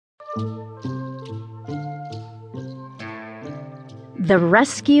The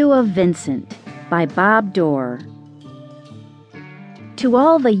Rescue of Vincent by Doerr. To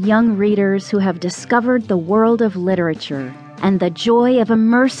all the young readers who have discovered the world of literature and the joy of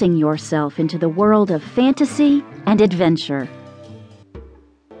immersing yourself into the world of fantasy and adventure.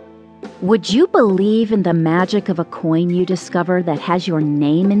 Would you believe in the magic of a coin you discover that has your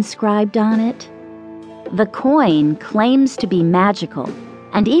name inscribed on it? The coin claims to be magical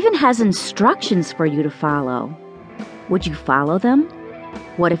and even has instructions for you to follow. Would you follow them?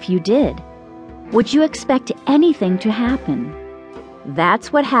 What if you did? Would you expect anything to happen?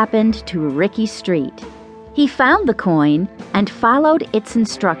 That's what happened to Ricky Street. He found the coin and followed its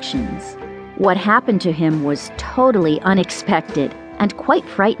instructions. What happened to him was totally unexpected and quite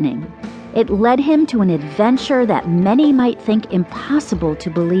frightening. It led him to an adventure that many might think impossible to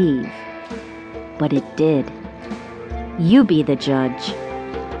believe. But it did. You be the judge.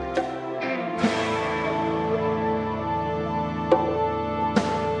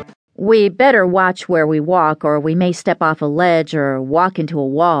 We better watch where we walk, or we may step off a ledge or walk into a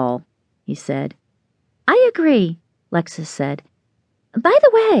wall, he said. I agree, Lexus said. By the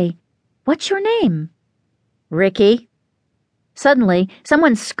way, what's your name? Ricky. Suddenly,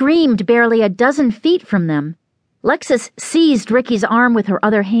 someone screamed barely a dozen feet from them. Lexus seized Ricky's arm with her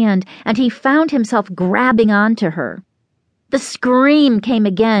other hand, and he found himself grabbing onto her. The scream came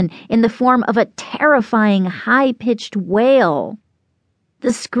again in the form of a terrifying, high-pitched wail.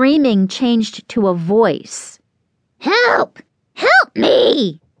 The screaming changed to a voice. Help! Help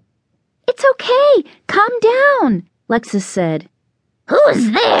me! It's okay. Calm down, Lexus said. Who's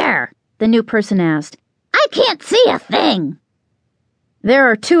there? The new person asked. I can't see a thing. There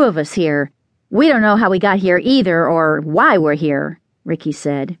are two of us here. We don't know how we got here either or why we're here, Ricky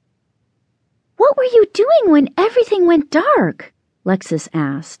said. What were you doing when everything went dark? Lexus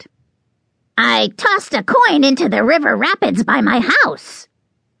asked. I tossed a coin into the river rapids by my house.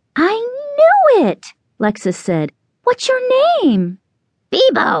 I knew it, Lexus said. What's your name?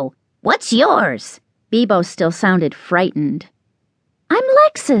 Bebo. What's yours? Bebo still sounded frightened. I'm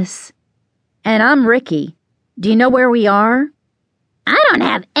Lexus. And I'm Ricky. Do you know where we are? I don't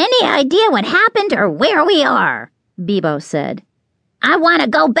have any idea what happened or where we are, Bebo said. I want to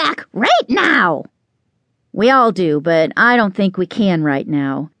go back right now. We all do, but I don't think we can right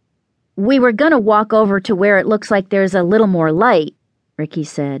now. We were gonna walk over to where it looks like there's a little more light, Ricky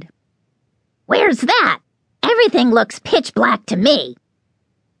said. Where's that? Everything looks pitch black to me.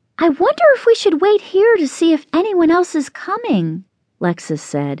 I wonder if we should wait here to see if anyone else is coming, Lexus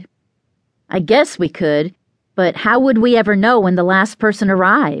said. I guess we could, but how would we ever know when the last person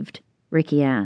arrived? Ricky asked.